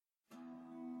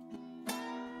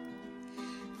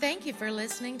Thank you for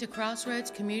listening to Crossroads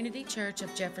Community Church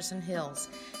of Jefferson Hills.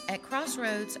 At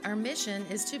Crossroads, our mission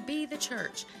is to be the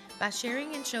church by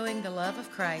sharing and showing the love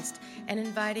of Christ and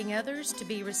inviting others to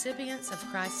be recipients of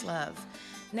Christ's love.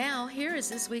 Now, here is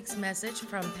this week's message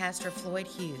from Pastor Floyd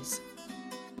Hughes.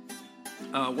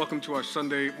 Welcome to our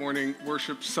Sunday morning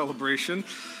worship celebration.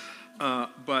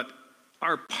 But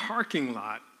our parking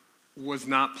lot was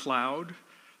not plowed,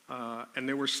 and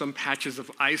there were some patches of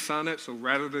ice on it. So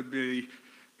rather than be,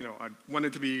 I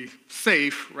wanted to be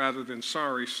safe rather than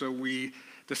sorry. So we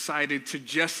decided to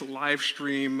just live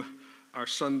stream our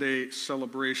Sunday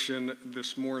celebration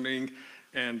this morning,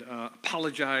 and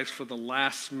apologize for the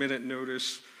last minute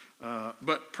notice.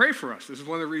 But pray for us. This is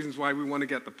one of the reasons why we want to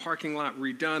get the parking lot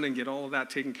redone and get all of that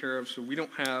taken care of so we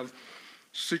don't have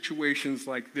situations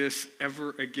like this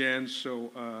ever again.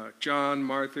 So John,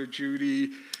 Martha,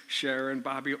 Judy, Sharon,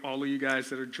 Bobby, all of you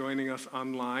guys that are joining us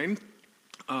online,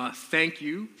 thank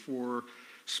you for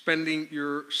spending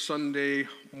your Sunday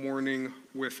morning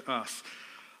with us.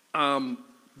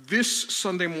 This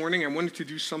Sunday morning, I wanted to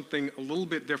do something a little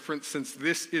bit different since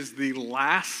this is the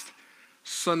last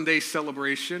Sunday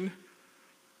celebration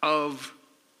of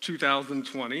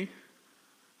 2020,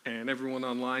 and everyone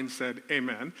online said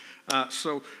amen.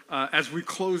 So as we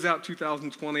close out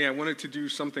 2020, I wanted to do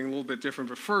something a little bit different.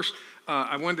 But first,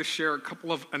 I wanted to share a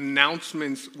couple of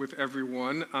announcements with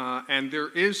everyone, and there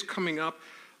is coming up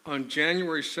on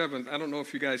January 7th, I don't know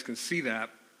if you guys can see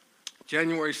that,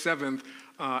 January 7th,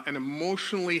 an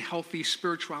emotionally healthy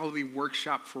spirituality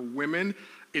workshop for women.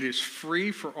 It is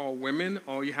free for all women.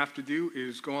 All you have to do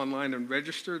is go online and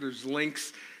register. There's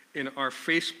links in our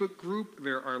Facebook group.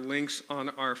 There are links on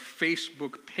our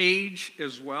Facebook page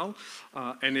as well.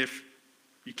 And if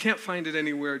you can't find it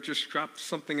anywhere, just drop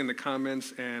something in the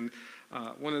comments, and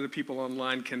one of the people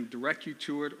online can direct you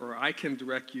to it, or I can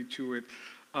direct you to it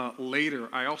later.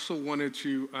 I also wanted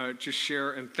to just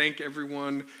share and thank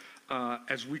everyone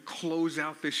as we close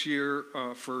out this year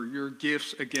for your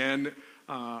gifts again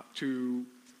to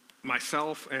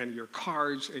myself, and your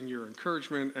cards and your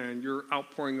encouragement and your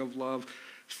outpouring of love.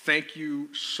 Thank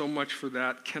you so much for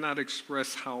that. Cannot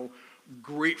express how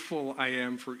grateful I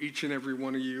am for each and every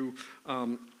one of you.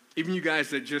 Even you guys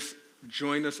that just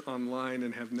join us online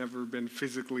and have never been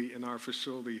physically in our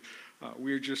facility.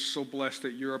 We are just so blessed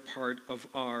that you're a part of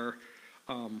our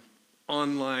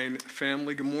online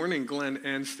family. Good morning, Glenn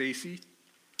and Stacy.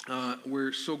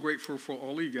 We're so grateful for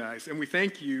all of you guys, and we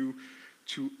thank you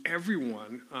to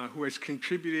everyone who has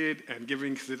contributed and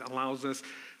giving, because it allows us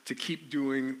to keep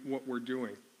doing what we're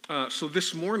doing. So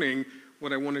this morning,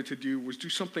 what I wanted to do was do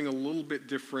something a little bit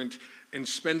different and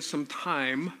spend some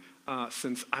time,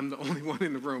 since I'm the only one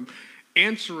in the room,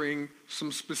 answering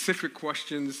some specific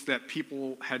questions that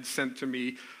people had sent to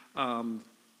me, and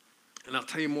I'll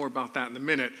tell you more about that in a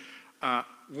minute.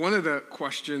 One of the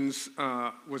questions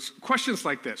was questions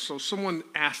like this. So someone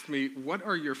asked me, what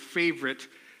are your favorite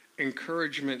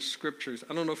encouragement scriptures?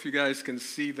 I don't know if you guys can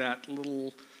see that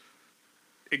little,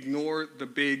 ignore the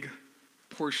big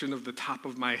portion of the top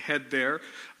of my head there,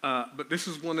 but this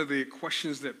is one of the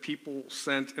questions that people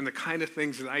sent and the kind of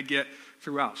things that I get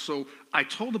throughout. So I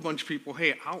told a bunch of people,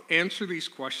 hey, I'll answer these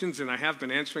questions, and I have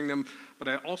been answering them, but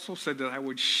I also said that I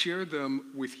would share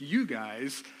them with you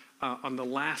guys on the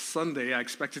last Sunday. I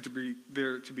expected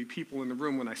there to be people in the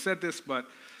room when I said this, but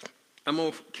I'm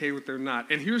okay with there not.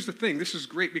 And here's the thing, this is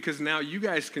great because now you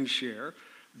guys can share,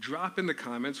 drop in the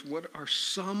comments, what are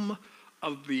some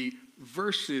of the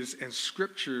verses and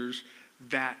scriptures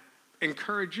that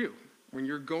encourage you when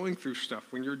you're going through stuff,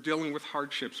 when you're dealing with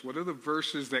hardships? What are the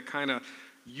verses that kind of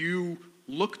you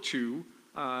look to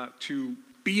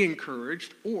be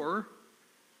encouraged, or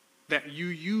that you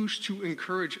use to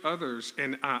encourage others?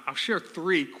 And I'll share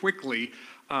three quickly.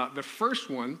 The first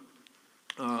one,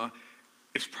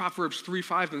 it's Proverbs 3,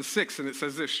 5, and 6, and it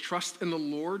says this: trust in the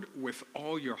Lord with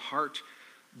all your heart.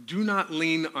 Do not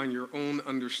lean on your own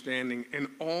understanding. In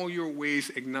all your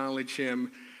ways acknowledge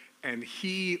him, and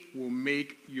he will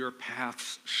make your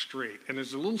paths straight. And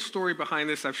there's a little story behind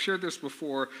this. I've shared this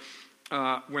before.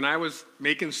 When I was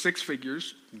making six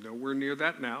figures, nowhere near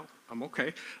that now, I'm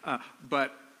okay,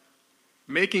 but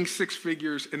making six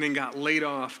figures and then got laid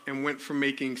off and went from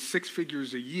making six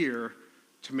figures a year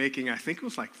to making, I think it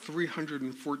was like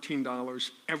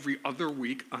 $314 every other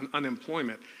week on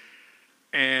unemployment.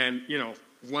 And,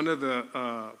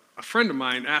 a friend of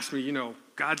mine asked me,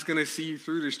 God's going to see you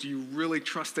through this. Do you really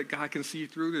trust that God can see you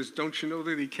through this? Don't you know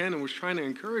that he can? And was trying to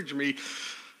encourage me,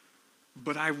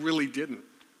 but I really didn't.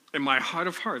 In my heart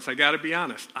of hearts, I got to be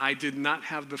honest, I did not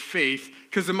have the faith,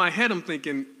 because in my head I'm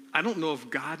thinking, I don't know if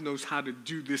God knows how to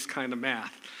do this kind of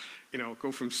math.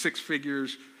 Go from six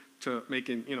figures to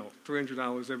making,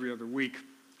 $300 every other week.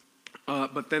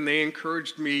 But then they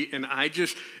encouraged me, and I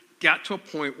just got to a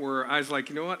point where I was like,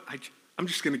 you know what, I'm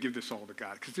just going to give this all to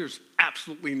God, because there's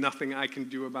absolutely nothing I can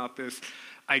do about this.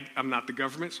 I'm not the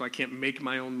government, so I can't make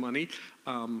my own money.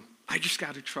 I just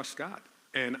got to trust God.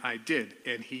 And I did.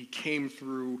 And he came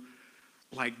through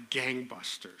like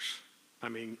gangbusters. I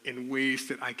mean, in ways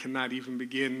that I cannot even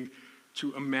begin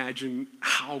to imagine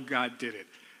how God did it.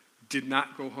 Did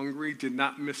not go hungry, did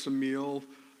not miss a meal.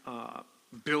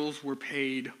 Bills were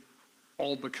paid,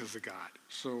 all because of God.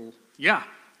 So,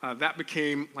 that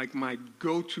became like my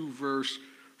go-to verse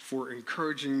for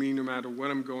encouraging me no matter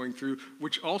what I'm going through,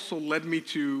 which also led me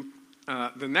to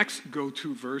the next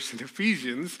go-to verse in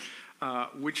Ephesians,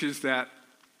 which is that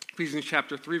Ephesians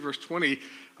chapter 3, verse 20,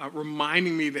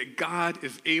 reminding me that God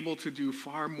is able to do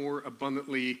far more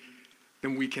abundantly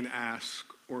than we can ask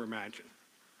or imagine.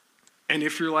 And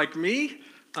if you're like me,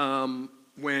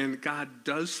 when God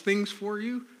does things for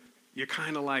you, you're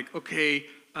kind of like, okay,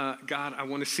 God, I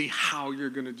want to see how you're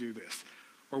going to do this.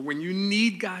 Or when you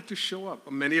need God to show up,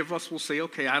 many of us will say,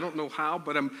 okay, I don't know how,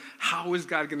 but how is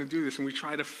God going to do this? And we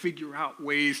try to figure out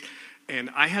ways. And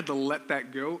I had to let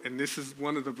that go. And this is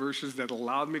one of the verses that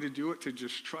allowed me to do it, to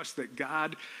just trust that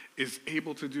God is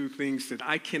able to do things that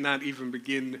I cannot even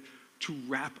begin to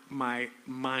wrap my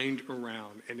mind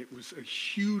around. And it was a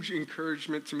huge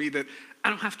encouragement to me that I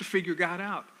don't have to figure God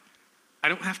out. I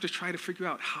don't have to try to figure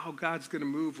out how God's going to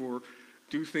move or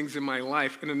do things in my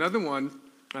life. And another one,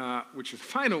 which is the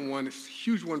final one, it's a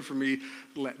huge one for me.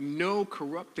 Let no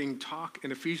corrupting talk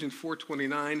in Ephesians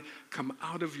 4:29 come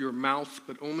out of your mouth,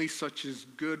 but only such as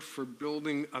good for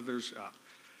building others up.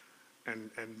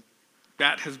 And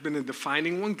that has been a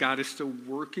defining one. God is still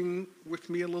working with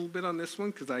me a little bit on this one,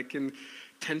 because I can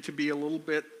tend to be a little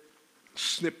bit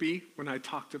snippy when I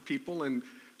talk to people and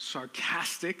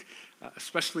sarcastic,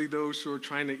 especially those who are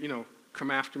trying to, come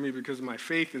after me because of my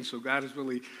faith. And so God is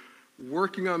really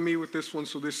working on me with this one.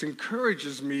 So this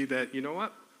encourages me that, you know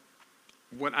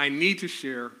what I need to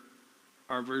share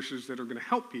are verses that are going to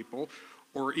help people,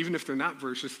 or even if they're not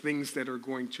verses, things that are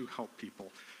going to help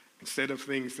people, instead of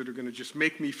things that are going to just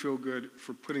make me feel good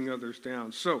for putting others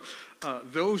down. So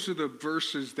those are the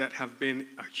verses that have been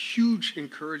a huge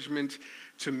encouragement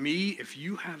to me. If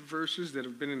you have verses that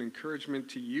have been an encouragement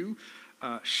to you,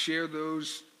 share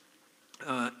those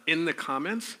in the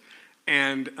comments.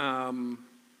 And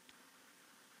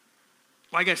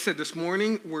like I said, this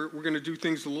morning, we're going to do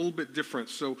things a little bit different.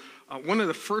 So one of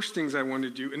the first things I want to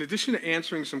do, in addition to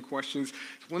answering some questions,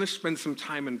 I want to spend some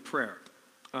time in prayer.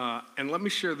 And let me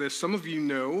share this. Some of you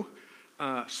know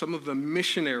some of the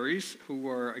missionaries who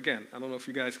are, again, I don't know if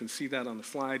you guys can see that on the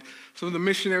slide, some of the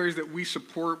missionaries that we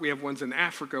support. We have ones in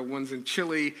Africa, ones in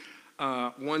Chile,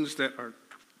 ones that are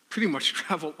pretty much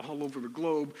travel all over the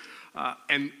globe,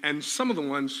 and some of the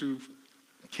ones who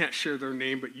can't share their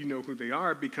name, but you know who they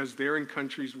are, because they're in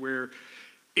countries where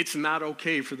it's not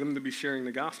okay for them to be sharing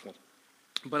the gospel.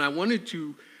 But I wanted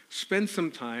to spend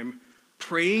some time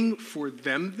praying for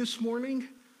them this morning.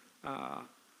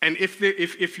 And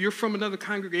if you're from another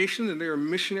congregation and there are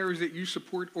missionaries that you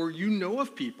support, or you know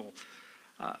of people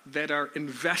that are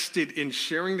invested in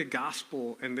sharing the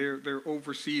gospel and they're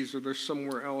overseas or they're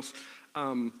somewhere else,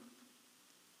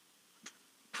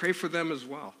 pray for them as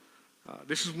well.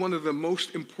 This is one of the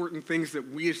most important things that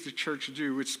we as the church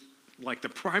do. It's like the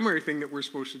primary thing that we're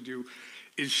supposed to do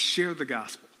is share the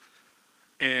gospel.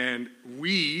 And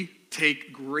we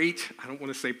take great, I don't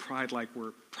want to say pride like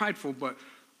we're prideful, but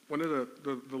one of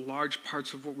the large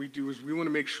parts of what we do is we want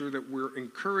to make sure that we're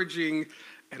encouraging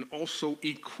and also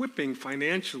equipping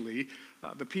financially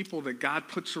the people that God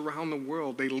puts around the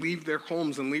world. They leave their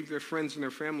homes and leave their friends and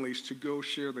their families to go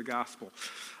share the gospel.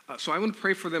 So I want to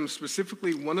pray for them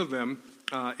specifically. One of them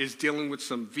is dealing with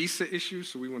some visa issues,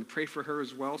 so we want to pray for her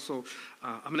as well. So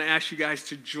I'm going to ask you guys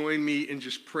to join me in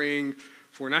just praying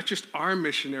for not just our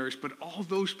missionaries, but all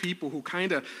those people who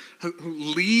who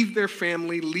leave their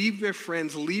family, leave their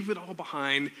friends, leave it all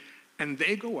behind, and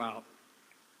they go out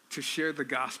to share the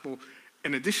gospel.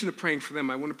 In addition to praying for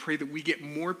them, I want to pray that we get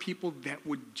more people that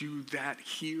would do that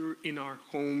here in our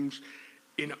homes,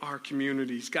 in our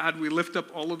communities. God, we lift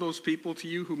up all of those people to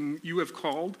you whom you have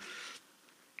called,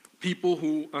 people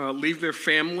who leave their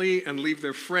family and leave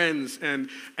their friends and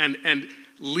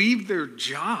leave their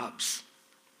jobs,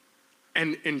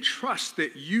 and trust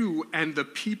that you and the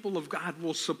people of God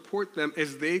will support them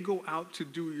as they go out to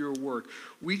do your work.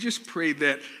 We just pray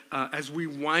that as we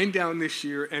wind down this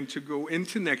year and to go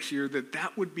into next year,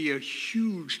 that would be a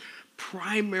huge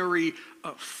primary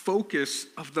focus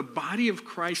of the body of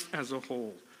Christ as a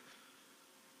whole.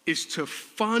 is to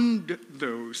fund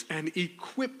those and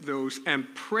equip those and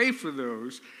pray for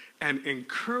those and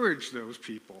encourage those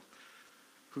people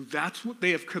who that's what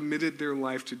they have committed their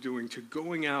life to doing, to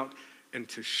going out and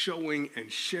to showing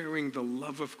and sharing the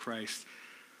love of Christ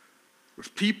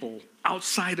with people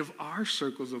outside of our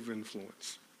circles of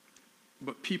influence,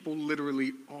 but people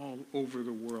literally all over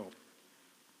the world.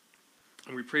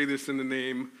 And we pray this in the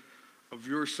name of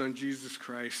your Son, Jesus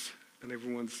Christ, and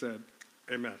everyone said,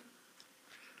 amen.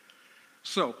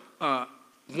 So,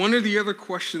 one of the other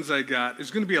questions I got is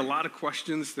going to be a lot of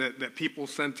questions that people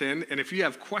sent in. And if you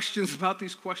have questions about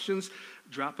these questions,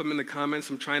 drop them in the comments.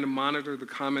 I'm trying to monitor the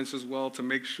comments as well to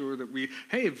make sure that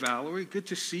hey, Valerie, good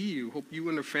to see you. Hope you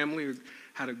and the family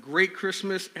had a great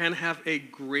Christmas and have a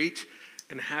great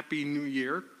and happy New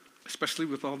Year, especially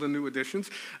with all the new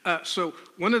additions. So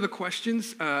one of the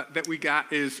questions that we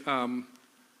got is, and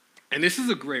this is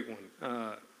a great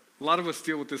one. A lot of us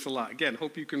deal with this a lot. Again,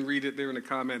 hope you can read it there in the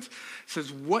comments. It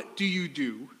says, what do you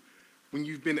do when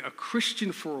you've been a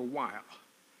Christian for a while,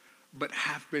 but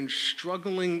have been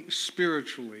struggling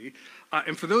spiritually?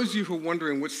 And for those of you who are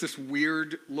wondering, what's this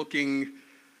weird looking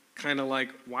kind of like,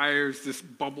 why is this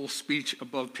bubble speech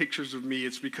above pictures of me?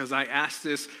 It's because I asked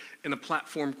this in a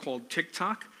platform called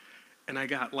TikTok, and I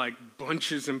got like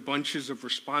bunches and bunches of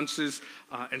responses.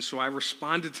 And so I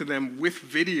responded to them with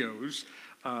videos.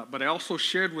 But I also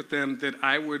shared with them that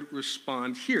I would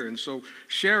respond here. And so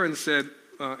Sharon said,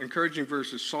 encouraging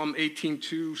verses, Psalm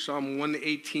 18:2, Psalm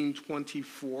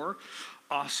 118:24.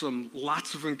 Awesome.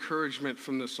 Lots of encouragement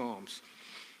from the Psalms.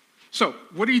 So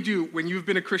what do you do when you've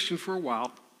been a Christian for a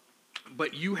while,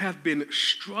 but you have been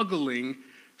struggling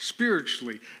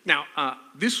spiritually? Now,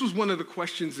 this was one of the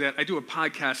questions that I do a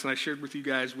podcast, and I shared with you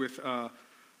guys with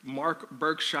Mark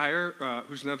Berkshire,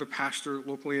 who's another pastor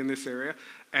locally in this area.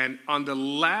 And on the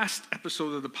last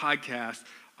episode of the podcast,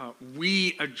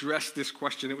 we addressed this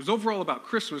question. It was overall about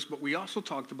Christmas, but we also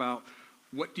talked about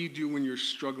what do you do when you're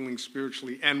struggling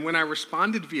spiritually. And when I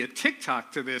responded via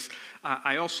TikTok to this,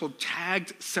 I also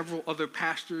tagged several other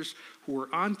pastors who were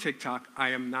on TikTok. I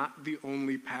am not the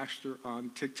only pastor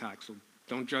on TikTok, so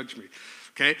don't judge me,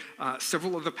 okay?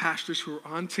 Several other pastors who are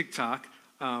on TikTok,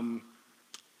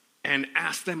 and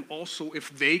asked them also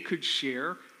if they could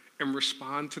share and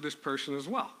respond to this person as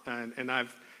well. And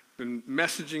I've been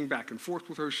messaging back and forth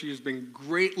with her. She has been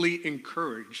greatly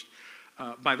encouraged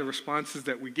by the responses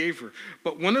that we gave her.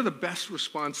 But one of the best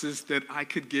responses that I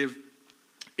could give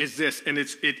is this, and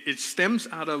it stems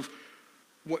out of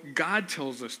what God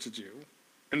tells us to do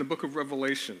in the book of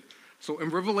Revelation. So in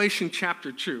Revelation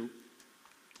chapter 2,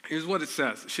 here's what it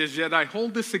says. It says, yet I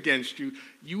hold this against you.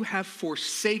 You have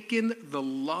forsaken the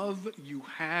love you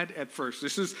had at first.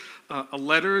 This is a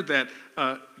letter that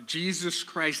Jesus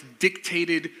Christ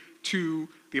dictated to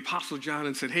the Apostle John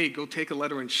and said, hey, go take a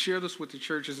letter and share this with the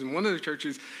churches. And one of the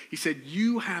churches, he said,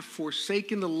 you have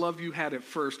forsaken the love you had at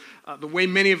first. The way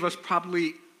many of us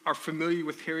probably are familiar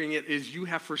with hearing it is you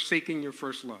have forsaken your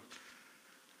first love.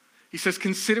 He says,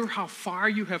 consider how far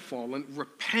you have fallen,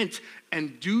 repent,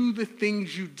 and do the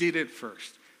things you did at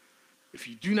first. If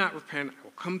you do not repent, I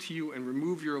will come to you and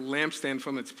remove your lampstand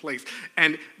from its place.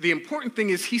 And the important thing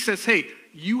is he says, hey,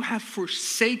 you have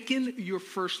forsaken your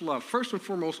first love. First and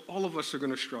foremost, all of us are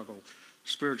going to struggle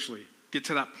spiritually, get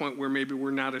to that point where maybe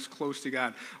we're not as close to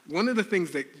God. One of the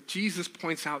things that Jesus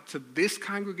points out to this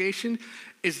congregation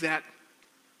is that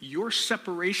your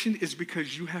separation is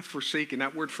because you have forsaken.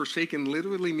 That word forsaken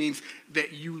literally means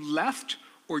that you left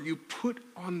or you put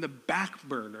on the back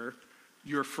burner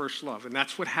your first love. And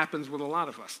that's what happens with a lot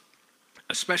of us,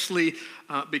 especially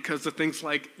because of things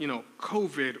like,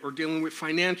 COVID or dealing with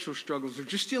financial struggles or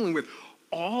just dealing with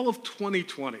all of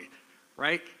 2020,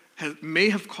 right, may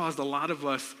have caused a lot of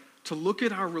us to look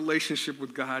at our relationship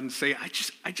with God and say, I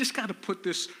just got to put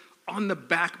this on the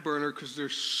back burner because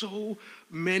there's so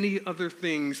many other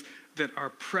things that are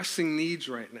pressing needs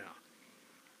right now.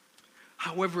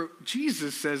 However,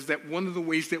 Jesus says that one of the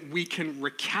ways that we can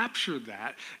recapture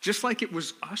that, just like it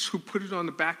was us who put it on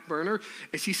the back burner,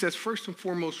 is he says, first and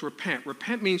foremost, repent.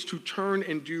 Repent means to turn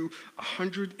and do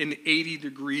 180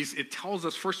 degrees. It tells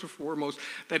us, first and foremost,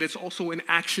 that it's also an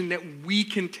action that we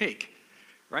can take,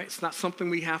 right? It's not something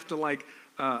we have to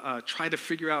try to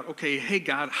figure out, okay, hey,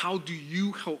 God, how do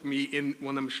you help me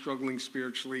when I'm struggling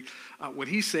spiritually? What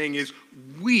he's saying is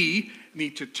we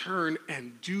need to turn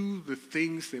and do the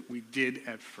things that we did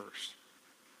at first.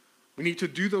 We need to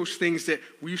do those things that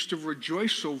we used to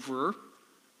rejoice over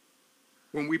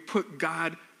when we put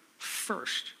God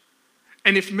first.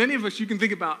 And if many of us, you can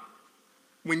think about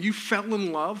when you fell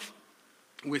in love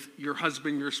with your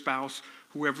husband, your spouse,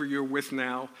 whoever you're with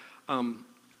now,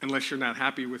 Unless you're not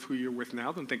happy with who you're with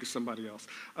now, then think of somebody else.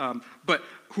 But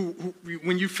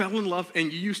when you fell in love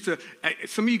and you used to,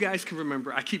 some of you guys can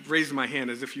remember, I keep raising my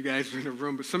hand as if you guys were in a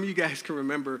room, but some of you guys can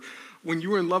remember when you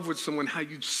were in love with someone, how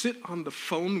you'd sit on the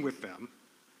phone with them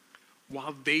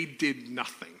while they did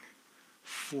nothing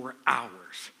for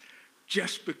hours,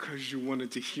 just because you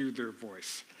wanted to hear their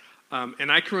voice.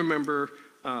 And I can remember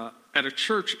at a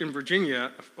church in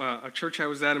Virginia, a church I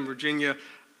was at in Virginia,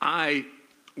 I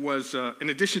was, in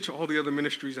addition to all the other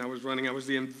ministries I was running, I was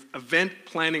the event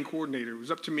planning coordinator. It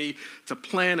was up to me to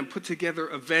plan and put together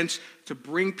events to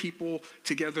bring people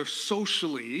together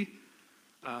socially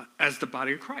as the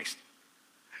body of Christ.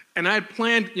 And I had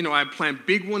planned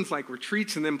big ones like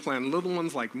retreats and then planned little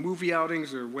ones like movie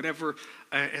outings or whatever.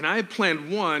 And I had planned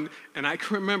one, and I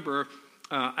can remember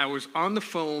I was on the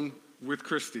phone with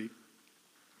Christy,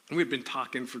 and we had been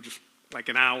talking for just like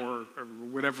an hour or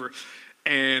whatever,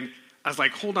 and I was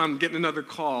like, hold on, I'm getting another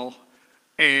call,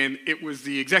 and it was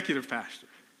the executive pastor.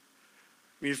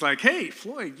 And he's like, hey,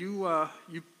 Floyd, you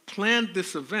planned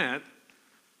this event,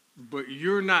 but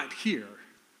you're not here.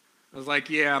 I was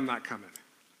like, yeah, I'm not coming.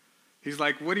 He's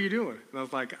like, what are you doing? And I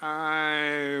was like,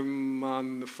 I'm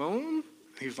on the phone.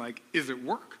 He's like, is it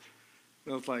work?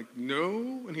 And I was like,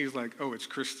 no. And he's like, oh, it's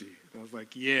Christy. And I was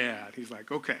like, yeah. And he's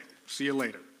like, okay, see you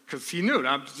later. Because he knew it.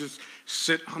 I would just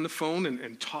sit on the phone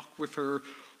and talk with her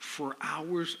for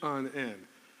hours on end.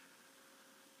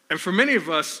 And for many of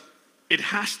us, it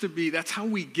has to be, that's how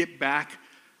we get back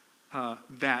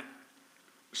that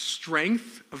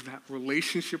strength of that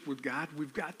relationship with God.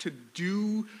 We've got to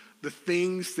do the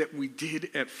things that we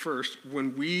did at first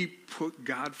when we put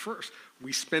God first.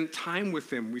 We spent time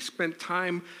with him. We spent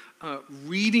time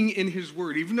reading in his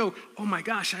word, even though, oh my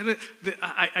gosh,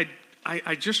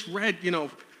 I just read,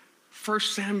 1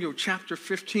 Samuel chapter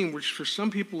 15, which for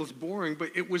some people is boring, but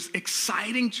it was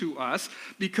exciting to us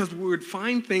because we would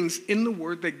find things in the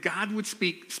Word that God would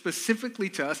speak specifically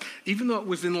to us, even though it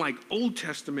was in like Old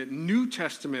Testament, New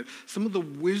Testament, some of the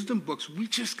wisdom books. We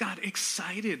just got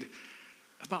excited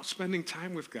about spending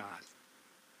time with God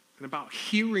and about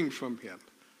hearing from him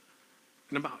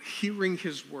and about hearing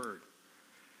his Word.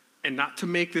 And not to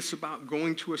make this about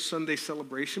going to a Sunday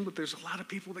celebration, but there's a lot of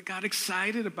people that got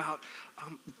excited about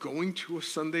going to a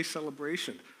Sunday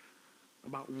celebration,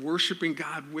 about worshiping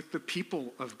God with the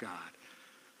people of God.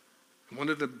 And one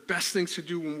of the best things to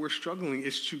do when we're struggling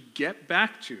is to get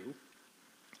back to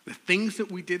the things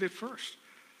that we did at first.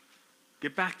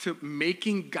 Get back to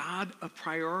making God a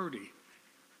priority.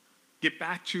 Get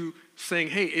back to saying,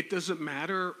 hey, it doesn't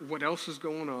matter what else is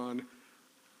going on.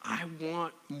 I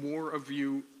want more of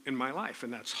you in my life,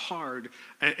 and that's hard.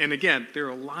 And again, there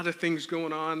are a lot of things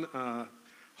going on.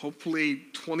 Hopefully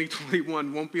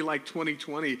 2021 won't be like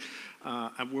 2020,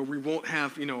 where we won't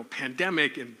have,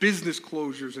 pandemic and business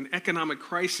closures and economic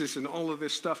crisis and all of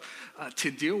this stuff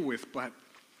to deal with. But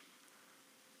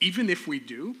even if we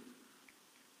do,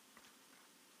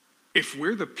 if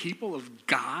we're the people of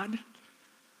God,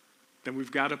 then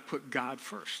we've got to put God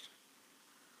first.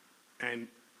 And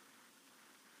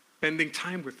spending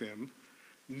time with him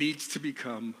needs to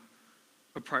become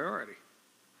a priority.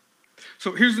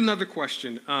 So here's another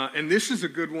question, and this is a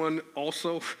good one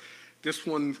also. This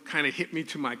one kind of hit me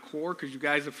to my core because you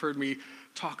guys have heard me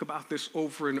talk about this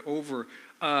over and over.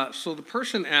 So the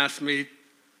person asked me,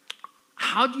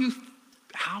 how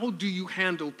do you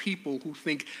handle people who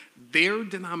think their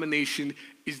denomination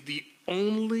is the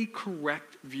only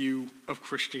correct view of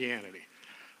Christianity?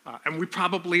 And we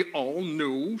probably all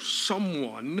know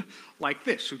someone like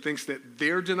this who thinks that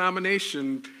their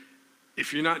denomination,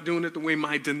 if you're not doing it the way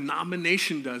my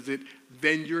denomination does it,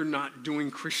 then you're not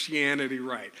doing Christianity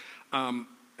right. And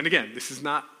again, this is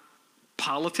not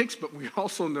politics, but we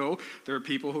also know there are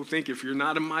people who think if you're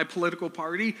not in my political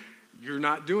party, you're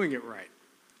not doing it right.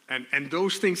 And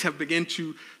those things have begun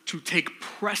to take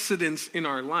precedence in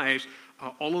our lives,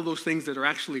 all of those things that are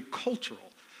actually cultural.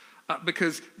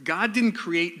 Because God didn't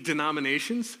create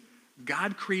denominations,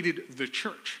 God created the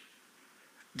church.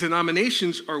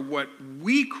 Denominations are what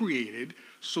we created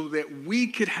so that we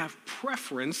could have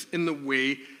preference in the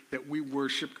way that we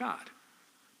worship God.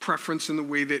 Preference in the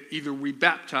way that either we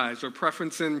baptize, or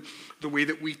preference in the way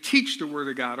that we teach the Word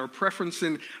of God, or preference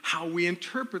in how we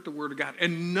interpret the Word of God.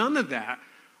 And none of that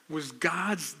was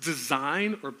God's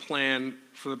design or plan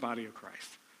for the body of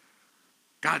Christ.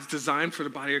 God's design for the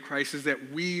body of Christ is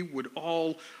that we would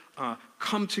all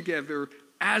come together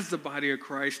as the body of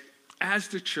Christ, as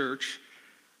the church,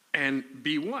 and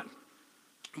be one.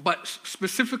 But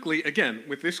specifically, again,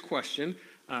 with this question,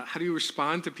 how do you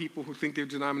respond to people who think their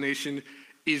denomination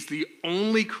is the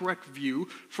only correct view?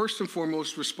 First and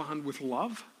foremost, respond with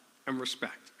love. and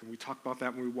respect. And we talk about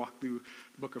that when we walk through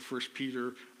the book of 1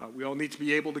 Peter. We all need to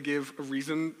be able to give a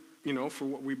reason, for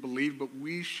what we believe, but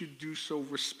we should do so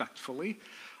respectfully.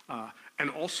 And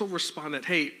also respond that,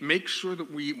 hey, make sure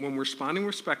that when we're responding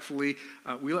respectfully,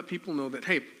 we let people know that,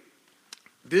 hey,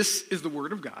 this is the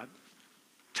Word of God.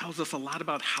 Tells us a lot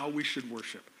about how we should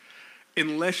worship.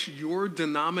 Unless your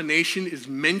denomination is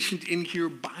mentioned in here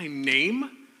by name,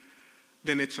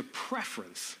 then it's a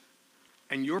preference.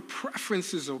 And your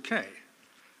preference is okay,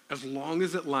 as long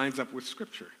as it lines up with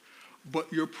Scripture.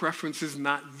 But your preference is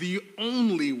not the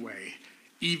only way,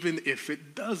 even if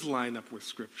it does line up with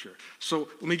Scripture. So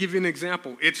let me give you an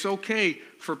example. It's okay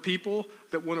for people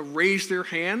that want to raise their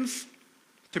hands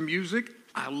to music.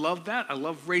 I love that. I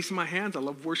love raising my hands. I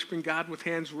love worshiping God with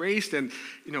hands raised and,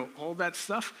 all that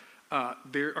stuff.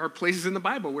 There are places in the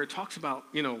Bible where it talks about,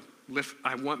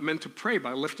 I want men to pray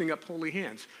by lifting up holy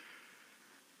hands.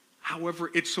 However,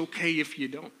 it's okay if you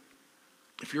don't.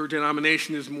 If your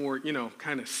denomination is more,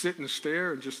 kind of sit and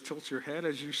stare and just tilt your head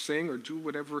as you sing or do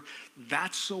whatever,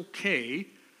 that's okay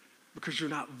because you're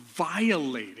not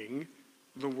violating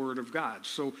the Word of God.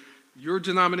 So your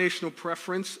denominational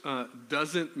preference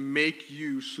doesn't make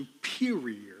you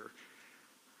superior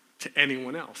to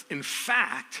anyone else. In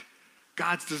fact,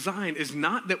 God's design is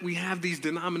not that we have these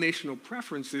denominational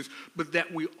preferences, but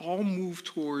that we all move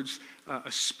towards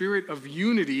a spirit of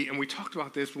unity. And we talked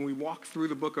about this when we walked through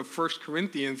the book of 1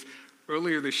 Corinthians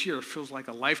earlier this year. It feels like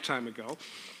a lifetime ago.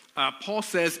 Paul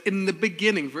says in the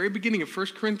beginning, very beginning of 1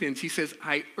 Corinthians, he says,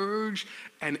 I urge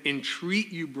and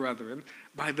entreat you, brethren,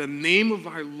 by the name of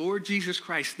our Lord Jesus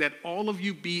Christ, that all of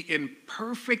you be in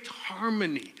perfect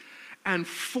harmony and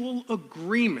full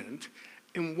agreement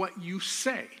in what you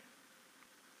say,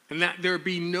 and that there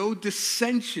be no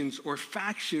dissensions or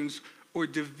factions or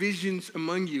divisions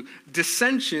among you.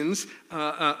 Dissensions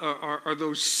are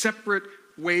those separate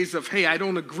ways of, hey, I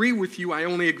don't agree with you, I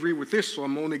only agree with this, so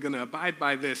I'm only going to abide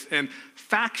by this. And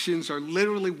factions are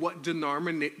literally what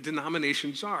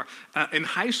denominations are. In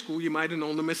high school, you might have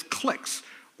known them as cliques,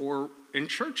 or in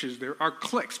churches, there are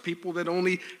cliques, people that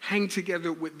only hang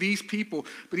together with these people.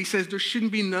 But he says there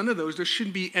shouldn't be none of those. There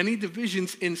shouldn't be any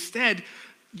divisions. Instead,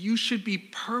 you should be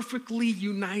perfectly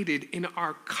united in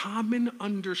our common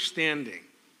understanding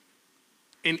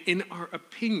and in our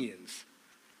opinions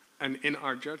and in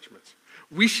our judgments.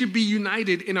 We should be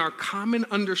united in our common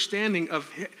understanding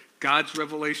of God's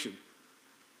revelation.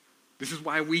 This is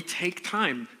why we take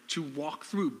time to walk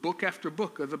through book after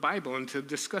book of the Bible and to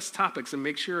discuss topics and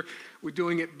make sure we're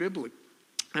doing it biblically.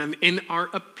 And in our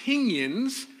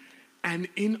opinions and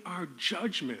in our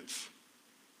judgments,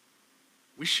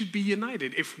 we should be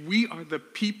united. If we are the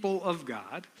people of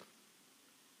God,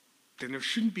 then there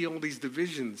shouldn't be all these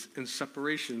divisions and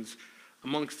separations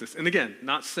amongst us. And again,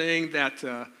 not saying that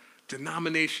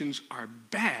denominations are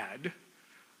bad,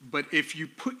 but if you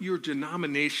put your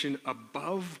denomination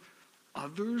above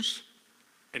others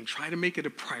and try to make it a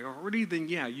priority, then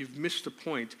yeah, you've missed the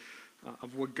point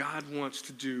of what God wants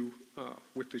to do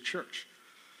with the church.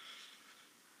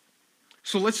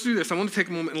 So let's do this. I want to take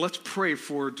a moment and let's pray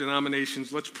for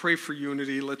denominations. Let's pray for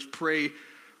unity. Let's pray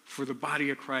for the body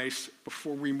of Christ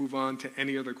before we move on to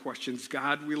any other questions.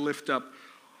 God, we lift up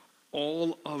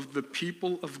all of the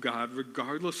people of God,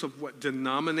 regardless of what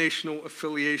denominational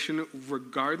affiliation,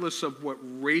 regardless of what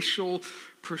racial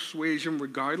persuasion,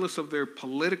 regardless of their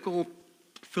political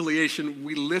affiliation,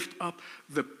 we lift up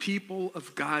the people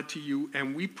of God to you,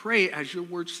 and we pray, as your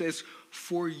word says,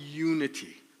 for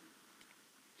unity,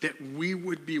 that we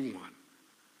would be one.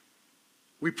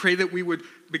 We pray that we would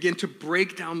begin to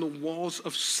break down the walls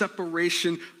of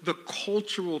separation, the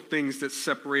cultural things that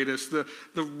separate us, the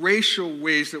racial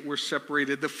ways that we're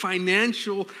separated, the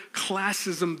financial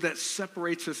classism that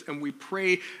separates us, and we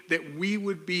pray that we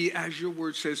would be, as your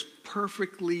word says,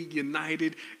 perfectly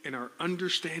united in our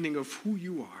understanding of who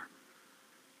you are,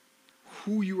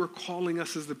 who you are calling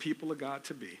us as the people of God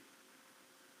to be,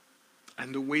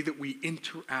 and the way that we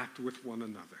interact with one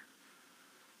another.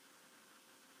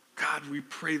 God, we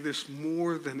pray this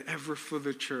more than ever for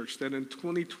the church, that in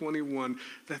 2021,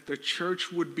 that the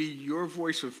church would be your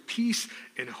voice of peace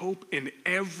and hope in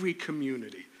every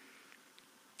community.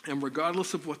 And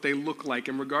regardless of what they look like,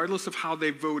 and regardless of how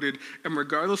they voted, and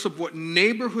regardless of what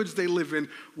neighborhoods they live in,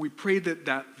 we pray that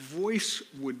that voice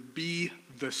would be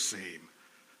the same.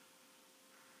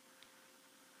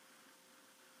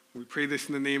 We pray this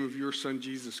in the name of your Son,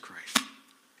 Jesus Christ.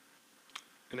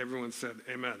 And everyone said,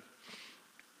 amen.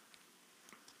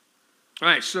 All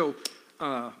right, so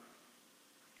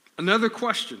another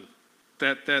question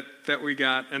that we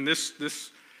got, and this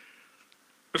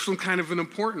one kind of an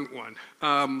important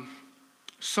one.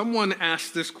 Someone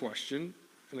asked this question,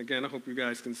 and again, I hope you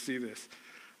guys can see this,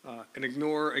 and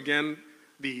ignore, again,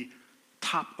 the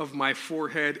top of my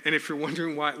forehead. And if you're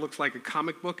wondering why it looks like a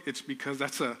comic book, it's because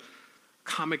that's a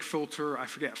comic filter, I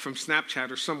forget, from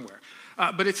Snapchat or somewhere.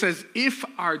 But it says, if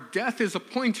our death is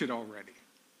appointed already,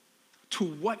 to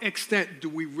what extent do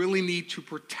we really need to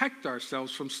protect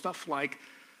ourselves from stuff like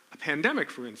a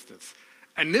pandemic, for instance?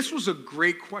 And this was a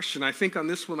great question. I think on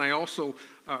this one, I also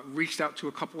reached out to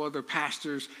a couple other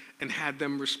pastors and had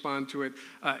them respond to it.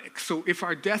 So if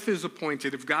our death is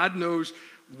appointed, if God knows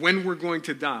when we're going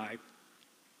to die,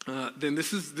 then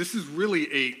this is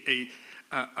really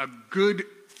a good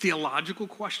theological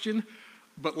question.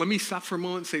 But let me stop for a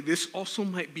moment and say this also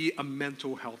might be a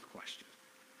mental health question,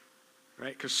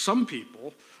 right? Because some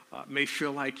people may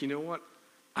feel like, you know what?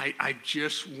 I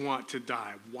just want to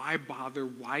die. Why bother?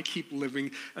 Why keep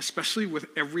living, especially with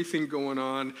everything going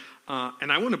on?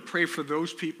 And I want to pray for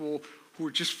those people who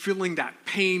are just feeling that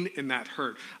pain and that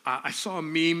hurt. I saw a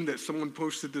meme that someone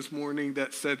posted this morning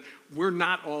that said, we're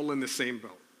not all in the same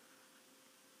boat.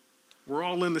 We're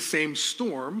all in the same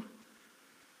storm,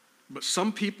 but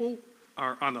some people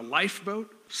are on a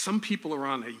lifeboat, some people are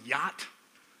on a yacht,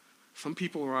 some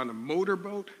people are on a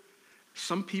motorboat,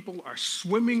 some people are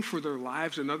swimming for their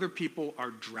lives, and other people are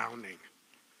drowning.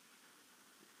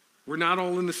 We're not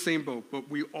all in the same boat, but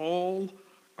we all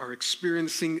are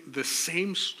experiencing the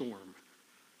same storm,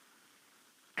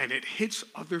 and it hits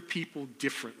other people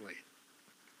differently.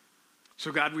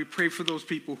 So God, we pray for those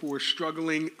people who are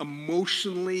struggling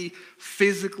emotionally,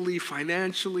 physically,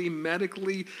 financially,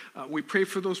 medically. We pray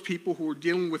for those people who are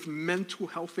dealing with mental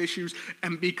health issues.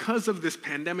 And because of this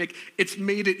pandemic, it's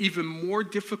made it even more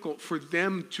difficult for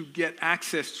them to get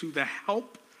access to the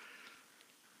help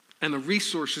and the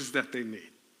resources that they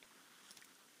need.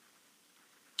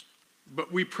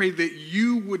 But we pray that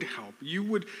you would help. You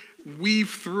would weave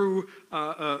through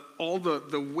all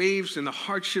the waves and the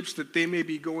hardships that they may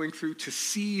be going through to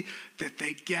see that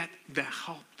they get the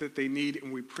help that they need.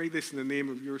 And we pray this in the name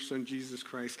of your Son, Jesus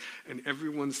Christ. And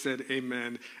everyone said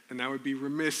amen. And I would be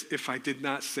remiss if I did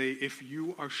not say, if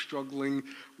you are struggling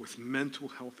with mental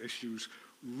health issues,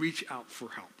 reach out for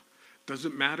help.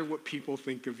 Doesn't matter what people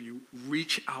think of you.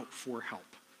 Reach out for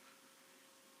help.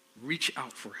 Reach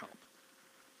out for help.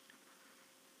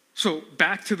 So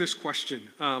back to this question.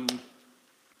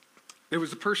 There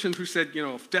was a person who said,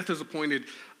 if death is appointed,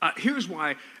 here's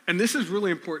why, and this is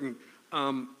really important,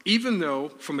 even though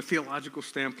from a theological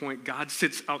standpoint, God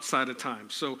sits outside of time.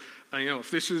 So,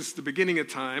 if this is the beginning of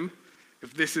time,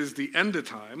 if this is the end of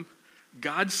time,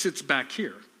 God sits back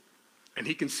here, and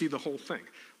he can see the whole thing.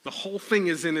 The whole thing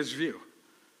is in his view.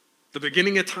 The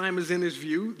beginning of time is in his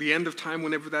view. The end of time,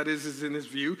 whenever that is in his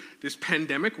view. This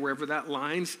pandemic, wherever that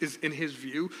lines, is in his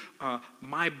view.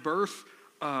 My birth,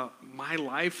 my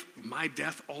life, my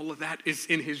death, all of that is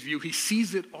in his view. He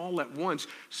sees it all at once.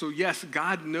 So yes,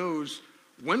 God knows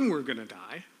when we're going to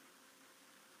die.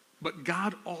 But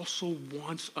God also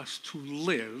wants us to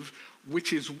live,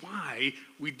 which is why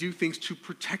we do things to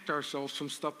protect ourselves from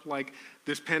stuff like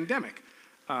this pandemic.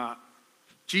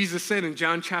 Jesus said in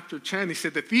John chapter 10, he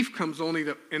said, the thief comes only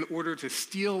in order to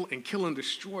steal and kill and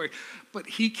destroy, but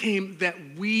he came that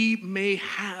we may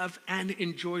have and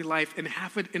enjoy life and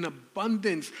have it in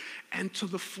abundance and to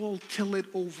the full till it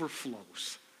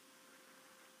overflows.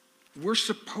 We're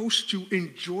supposed to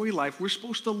enjoy life. We're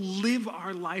supposed to live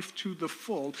our life to the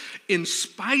full in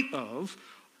spite of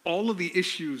all of the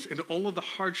issues and all of the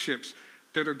hardships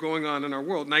that are going on in our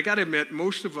world. And I got to admit,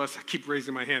 most of us, I keep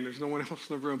raising my hand, there's no one else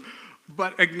in the room,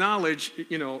 but acknowledge,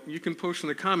 you can post in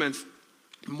the comments,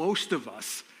 most of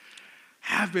us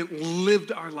haven't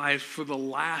lived our lives for the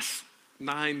last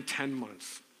 9-10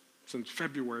 months, since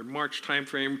February, March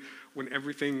timeframe, when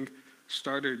everything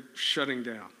started shutting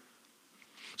down.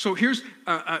 So here's,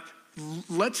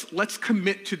 let's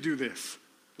commit to do this.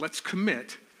 Let's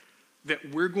commit that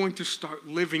we're going to start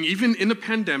living, even in a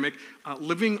pandemic,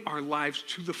 living our lives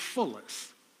to the fullest.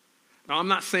 Now, I'm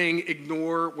not saying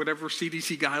ignore whatever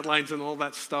CDC guidelines and all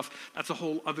that stuff. That's a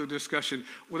whole other discussion.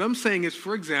 What I'm saying is,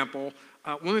 for example,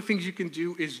 one of the things you can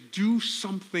do is do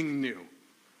something new,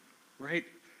 right?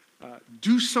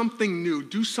 Do something new.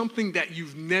 Do something that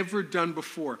you've never done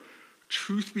before.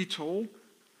 Truth be told,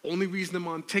 only reason I'm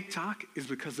on TikTok is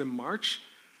because in March,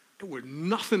 there was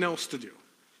nothing else to do.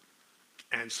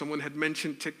 And someone had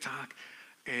mentioned TikTok,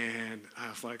 and I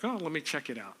was like, oh, let me check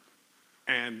it out.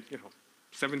 And,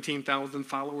 17,000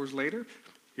 followers later,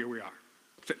 here we are.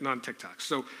 fitting on TikTok.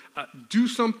 So do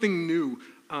something new.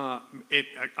 It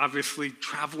obviously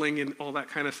traveling and all that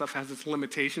kind of stuff has its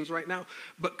limitations right now,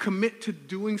 but commit to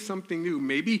doing something new.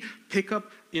 Maybe pick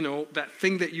up, that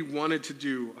thing that you wanted to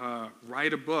do,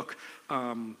 write a book,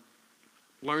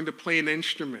 learn to play an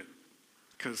instrument,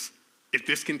 because if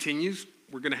this continues,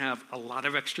 we're going to have a lot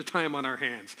of extra time on our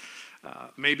hands.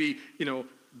 Maybe,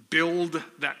 build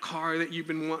that car that you've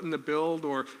been wanting to build,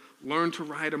 or learn to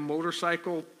ride a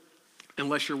motorcycle.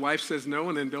 Unless your wife says no,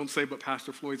 and then don't say, but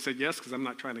Pastor Floyd said yes, because I'm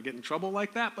not trying to get in trouble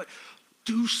like that. But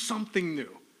do something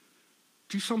new.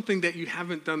 Do something that you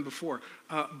haven't done before.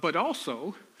 But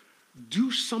also,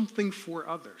 do something for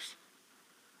others.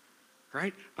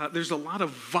 Right? There's a lot of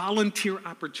volunteer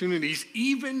opportunities,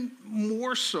 even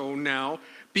more so now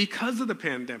because of the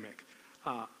pandemic.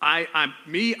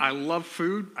 I love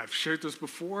food. I've shared this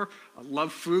before. I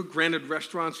love food. Granted,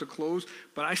 restaurants are closed,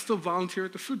 but I still volunteer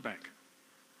at the food bank.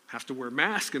 Have to wear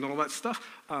masks and all that stuff.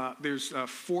 There's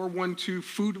 412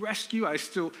 Food Rescue. I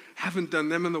still haven't done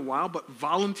them in a while, but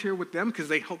volunteer with them because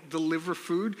they help deliver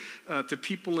food to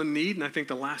people in need. And I think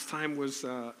the last time was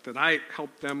that I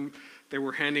helped them, they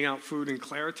were handing out food in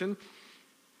Clariton.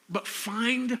 But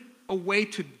find a way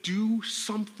to do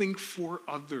something for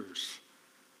others.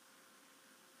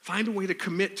 Find a way to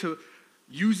commit to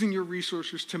using your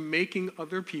resources to making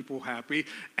other people happy,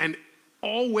 and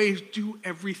always do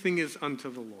everything as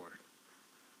unto the Lord.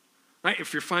 Right?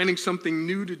 If you're finding something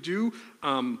new to do,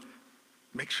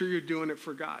 make sure you're doing it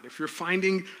for God. If you're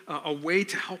finding a way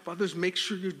to help others, make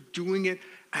sure you're doing it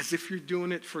as if you're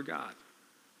doing it for God.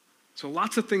 So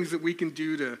lots of things that we can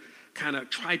do to kind of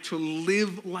try to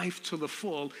live life to the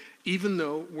full, even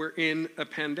though we're in a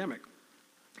pandemic.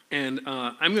 And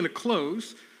I'm going to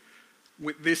close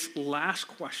with this last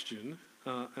question,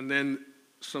 and then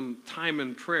some time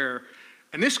in prayer.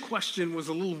 And this question was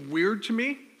a little weird to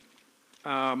me.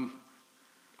 I'll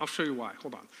show you why.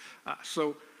 Hold on.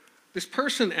 So this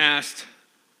person asked,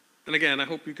 and again, I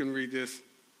hope you can read this.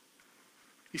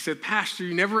 He said, Pastor,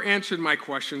 you never answered my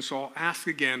question, so I'll ask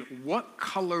again. What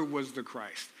color was the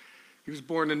Christ? He was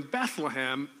born in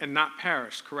Bethlehem and not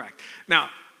Paris, correct. Now,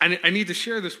 I need to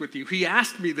share this with you. He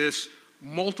asked me this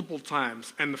multiple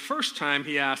times. And the first time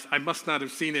he asked, I must not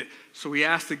have seen it. So he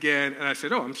asked again, and I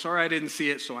said, I'm sorry I didn't see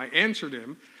it. So I answered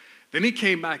him. Then he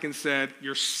came back and said,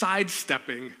 you're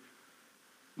sidestepping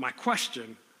my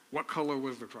question. What color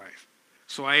was the Christ?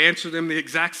 So I answered him the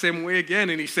exact same way again.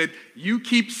 And he said, you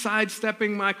keep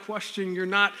sidestepping my question. You're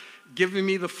not giving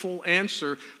me the full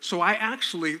answer. So I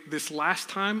actually, this last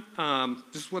time,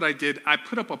 this is what I did. I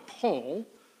put up a poll,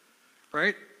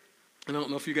 right? I don't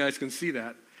know if you guys can see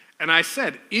that. And I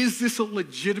said, is this a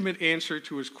legitimate answer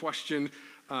to his question?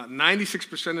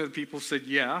 96% of the people said,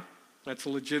 yeah, that's a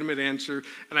legitimate answer.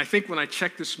 And I think when I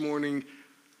checked this morning, it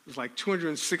was like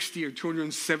 260 or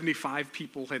 275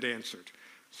 people had answered.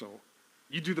 So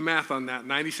you do the math on that.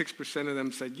 96% of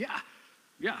them said,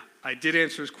 yeah, I did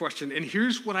answer his question. And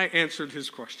here's what I answered his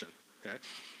question. Okay?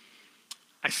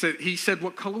 He said,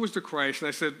 what color was the Christ? And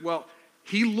I said, well,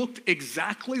 he looked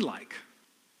exactly like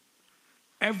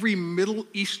every Middle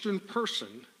Eastern person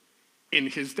in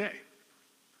his day.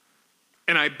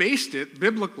 And I based it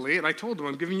biblically, and I told him,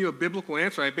 I'm giving you a biblical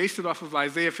answer. I based it off of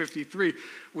Isaiah 53,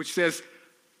 which says,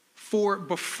 for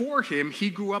before him, he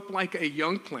grew up like a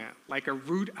young plant, like a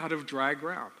root out of dry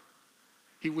ground.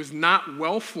 He was not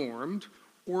well-formed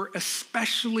or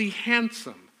especially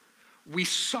handsome. We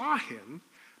saw him,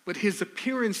 but his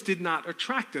appearance did not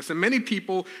attract us. And many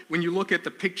people, when you look at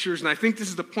the pictures, and I think this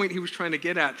is the point he was trying to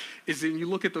get at, is that when you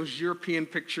look at those European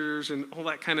pictures and all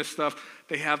that kind of stuff,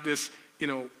 they have this,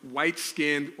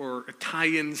 white-skinned or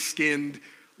Italian-skinned,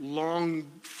 long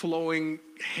flowing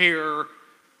hair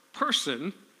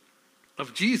person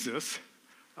of Jesus.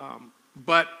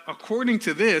 But according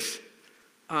to this,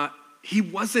 he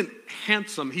wasn't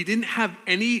handsome. He didn't have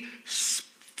any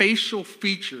facial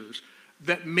features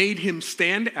that made him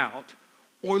stand out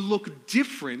or look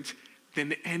different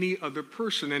than any other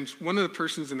person. And one of the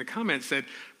persons in the comments said,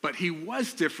 but he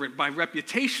was different by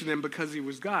reputation and because he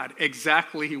was God.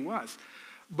 Exactly, he was.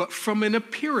 But from an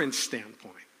appearance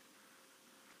standpoint,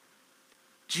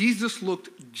 Jesus looked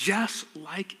just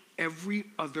like every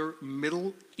other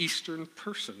Middle Eastern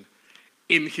person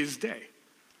in his day.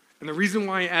 And the reason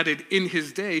why I added in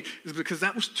his day is because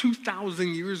that was 2,000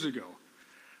 years ago.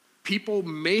 People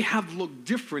may have looked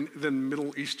different than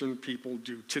Middle Eastern people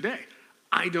do today.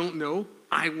 I don't know.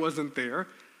 I wasn't there.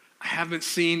 I haven't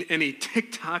seen any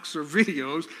TikToks or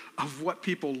videos of what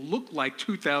people looked like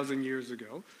 2,000 years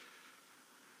ago.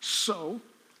 So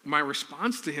my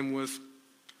response to him was,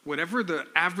 whatever the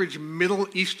average Middle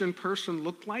Eastern person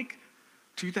looked like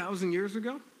 2,000 years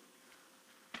ago?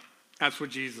 That's what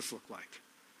Jesus looked like.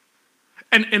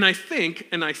 And I think,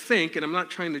 and I'm not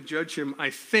trying to judge him,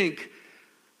 I think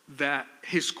that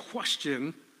his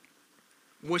question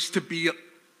was to be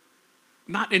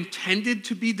not intended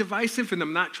to be divisive, and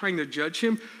I'm not trying to judge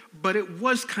him, but it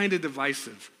was kind of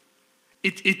divisive.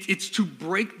 It's to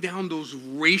break down those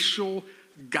racial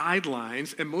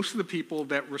guidelines, and most of the people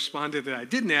that responded that I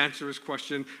didn't answer his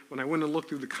question, when I went and looked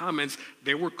through the comments,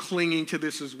 they were clinging to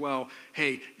this as well.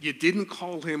 Hey, you didn't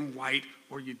call him white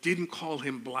or you didn't call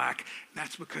him black.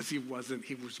 That's because he wasn't.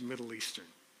 He was Middle Eastern.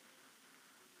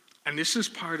 And this is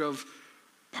part of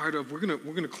we're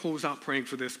gonna close out praying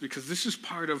for this, because this is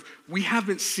part of, we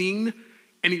haven't seen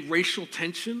any racial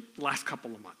tension the last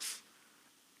couple of months,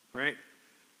 right?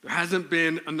 There hasn't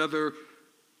been another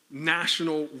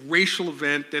national racial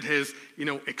event that has,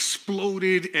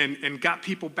 exploded and got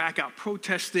people back out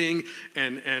protesting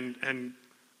and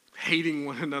hating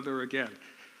one another again.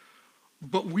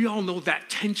 But we all know that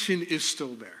tension is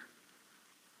still there.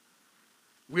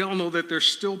 We all know that there's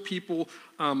still people,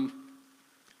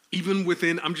 even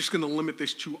within, I'm just going to limit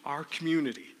this to our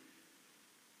community,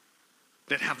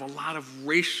 that have a lot of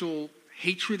racial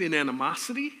hatred and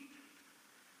animosity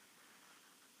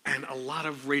and a lot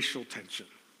of racial tension.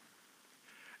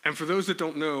 And for those that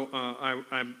don't know,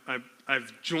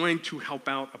 I've joined to help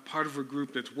out a part of a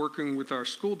group that's working with our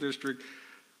school district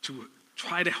to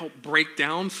try to help break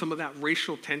down some of that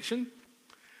racial tension,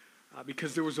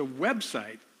 because there was a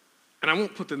website, and I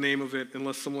won't put the name of it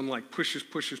unless someone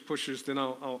pushes, then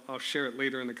I'll share it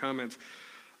later in the comments.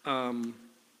 There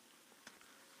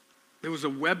was a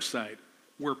website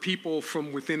where people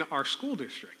from within our school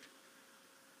district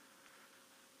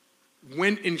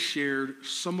went and shared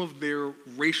some of their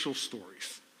racial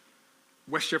stories.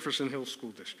 West Jefferson Hills School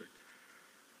District.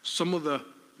 Some of the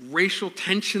racial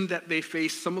tension that they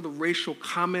faced, some of the racial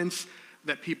comments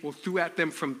that people threw at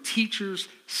them from teachers,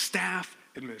 staff,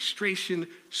 administration,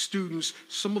 students,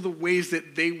 some of the ways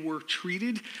that they were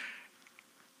treated.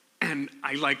 And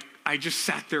I just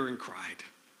sat there and cried.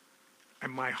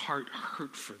 And my heart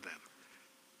hurt for them.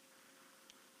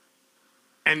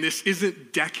 And this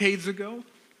isn't decades ago.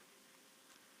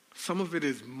 Some of it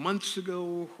is months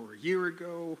ago or a year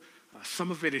ago.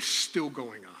 Some of it is still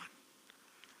going on.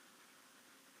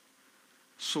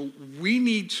 So we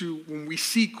need to, when we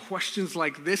see questions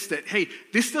like this, that, hey,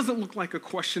 this doesn't look like a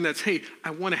question that's, hey,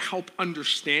 I want to help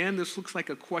understand. This looks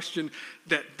like a question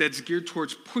that's geared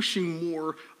towards pushing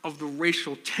more of the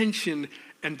racial tension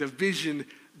and division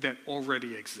that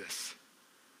already exists.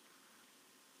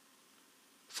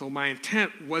 So my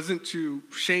intent wasn't to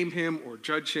shame him or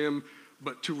judge him,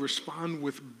 but to respond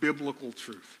with biblical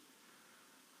truth.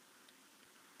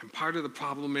 And part of the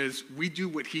problem is we do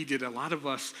what he did. A lot of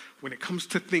us, when it comes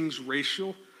to things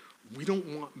racial, we don't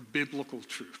want biblical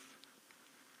truth.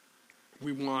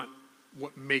 We want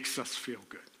what makes us feel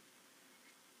good.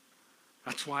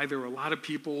 That's why there are a lot of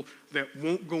people that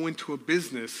won't go into a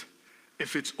business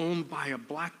if it's owned by a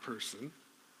black person.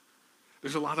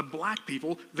 There's a lot of black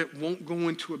people that won't go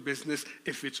into a business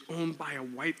if it's owned by a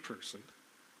white person.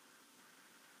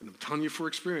 And I'm telling you for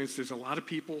experience, there's a lot of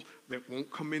people that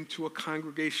won't come into a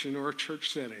congregation or a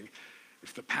church setting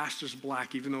if the pastor's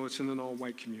black, even though it's in an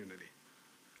all-white community.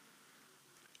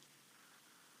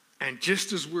 And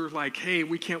just as we're like, hey,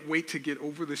 we can't wait to get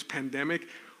over this pandemic,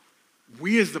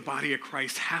 we as the body of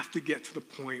Christ have to get to the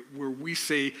point where we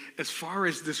say, as far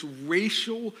as this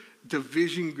racial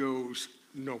division goes,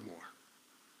 no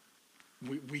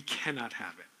more. We cannot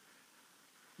have it.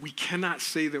 We cannot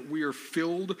say that we are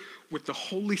filled with the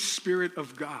Holy Spirit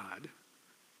of God,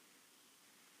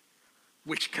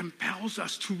 which compels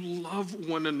us to love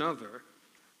one another,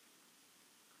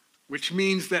 which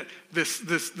means that the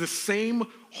same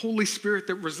Holy Spirit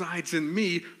that resides in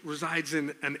me resides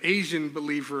in an Asian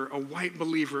believer, a white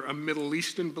believer, a Middle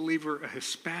Eastern believer, a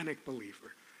Hispanic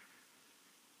believer.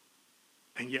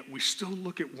 And yet we still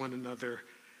look at one another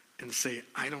and say,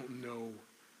 I don't know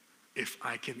if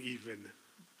I can even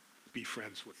be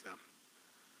friends with them.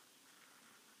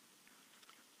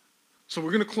 So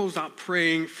we're going to close out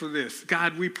praying for this.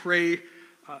 God, we pray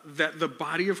that the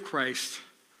body of Christ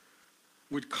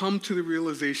would come to the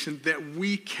realization that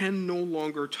we can no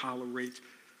longer tolerate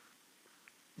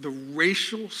the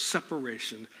racial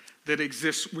separation that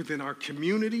exists within our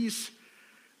communities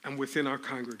and within our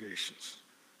congregations.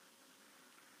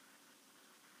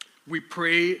 We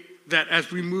pray that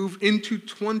as we move into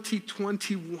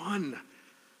 2021,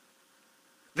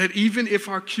 that even if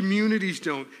our communities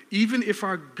don't, even if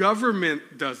our government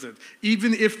doesn't,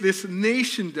 even if this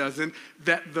nation doesn't,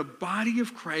 that the body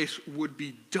of Christ would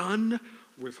be done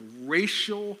with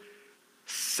racial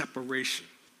separation.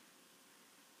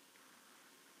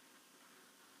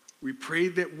 We pray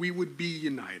that we would be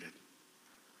united.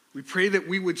 We pray that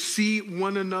we would see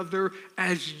one another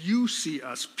as you see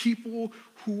us, people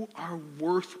who are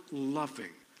worth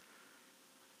loving.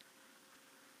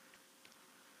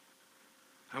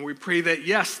 And we pray that,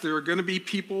 yes, there are going to be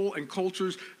people and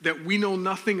cultures that we know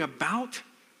nothing about,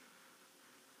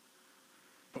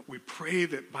 but we pray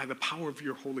that by the power of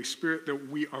your Holy Spirit that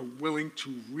we are willing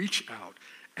to reach out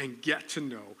and get to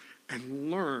know and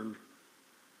learn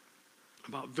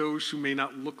about those who may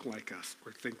not look like us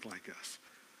or think like us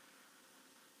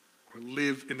or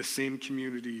live in the same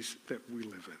communities that we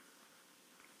live in.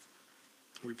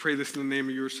 We pray this in the name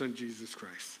of your Son, Jesus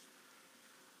Christ.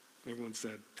 Everyone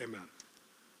said, amen.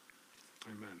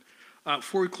 Amen.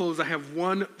 Before we close, I have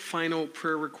one final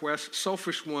prayer request,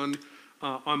 selfish one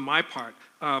on my part.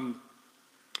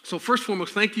 So first and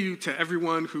foremost, thank you to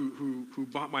everyone who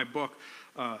bought my book.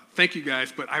 Thank you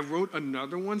guys. But I wrote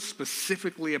another one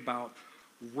specifically about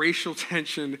racial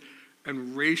tension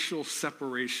and racial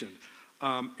separation.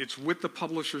 It's with the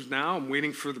publishers now. I'm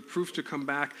waiting for the proof to come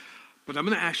back. But I'm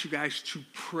going to ask you guys to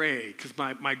pray, because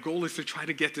my goal is to try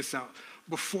to get this out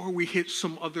before we hit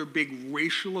some other big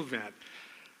racial event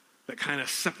that kind of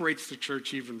separates the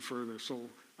church even further. So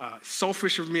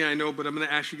selfish of me, I know, but I'm going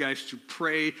to ask you guys to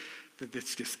pray that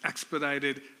this gets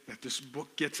expedited, that this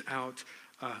book gets out,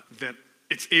 that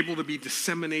it's able to be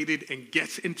disseminated and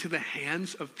gets into the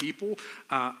hands of people.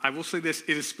 I will say this,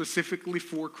 it is specifically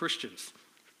for Christians.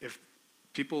 If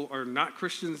people are not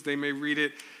Christians, they may read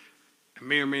it and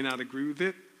may or may not agree with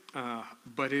it,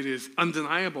 but it is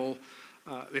undeniable.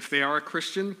 If they are a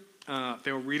Christian,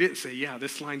 they'll read it and say, yeah,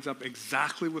 this lines up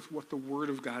exactly with what the Word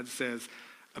of God says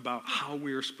about how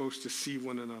we are supposed to see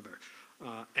one another.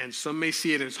 And some may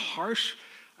see it as harsh.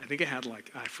 I think I had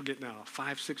I forget now,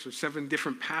 5, 6, or 7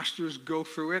 different pastors go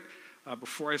through it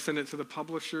before I send it to the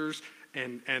publishers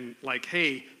and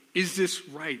hey, is this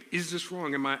right? Is this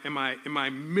wrong? Am I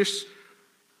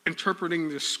misinterpreting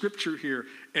the scripture here?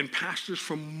 And pastors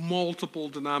from multiple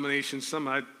denominations, some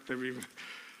I never even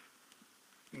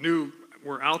knew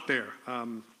were out there.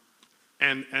 And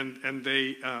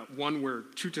they, one where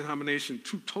two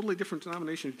totally different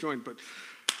denominations joined, but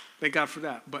thank God for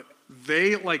that. But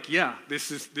they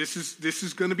this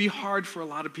is going to be hard for a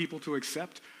lot of people to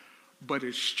accept, but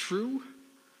it's true,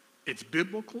 it's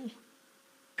biblical,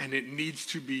 and it needs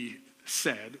to be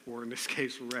said, or in this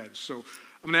case, read. So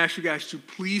I'm going to ask you guys to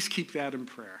please keep that in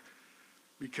prayer,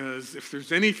 because if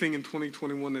there's anything in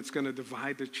 2021 that's going to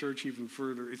divide the church even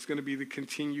further, it's going to be the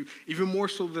continued, even more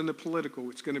so than the political,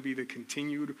 it's going to be the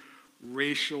continued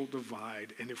racial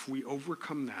divide. And if we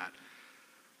overcome that,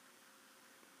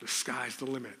 the sky's the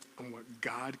limit on what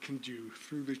God can do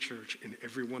through the church in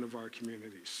every one of our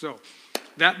communities. So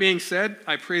that being said,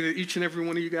 I pray that each and every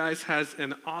one of you guys has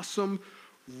an awesome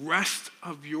rest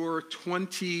of your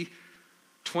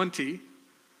 2020,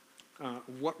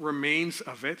 what remains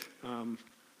of it.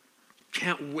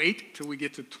 Can't wait till we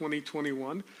get to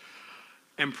 2021,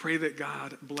 and pray that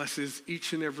God blesses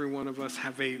each and every one of us.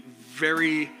 Have a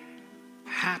very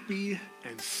happy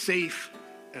and safe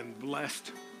and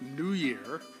blessed new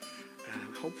year.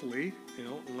 And hopefully,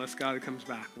 unless God comes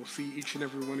back, we'll see each and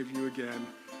every one of you again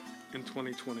in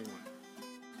 2021.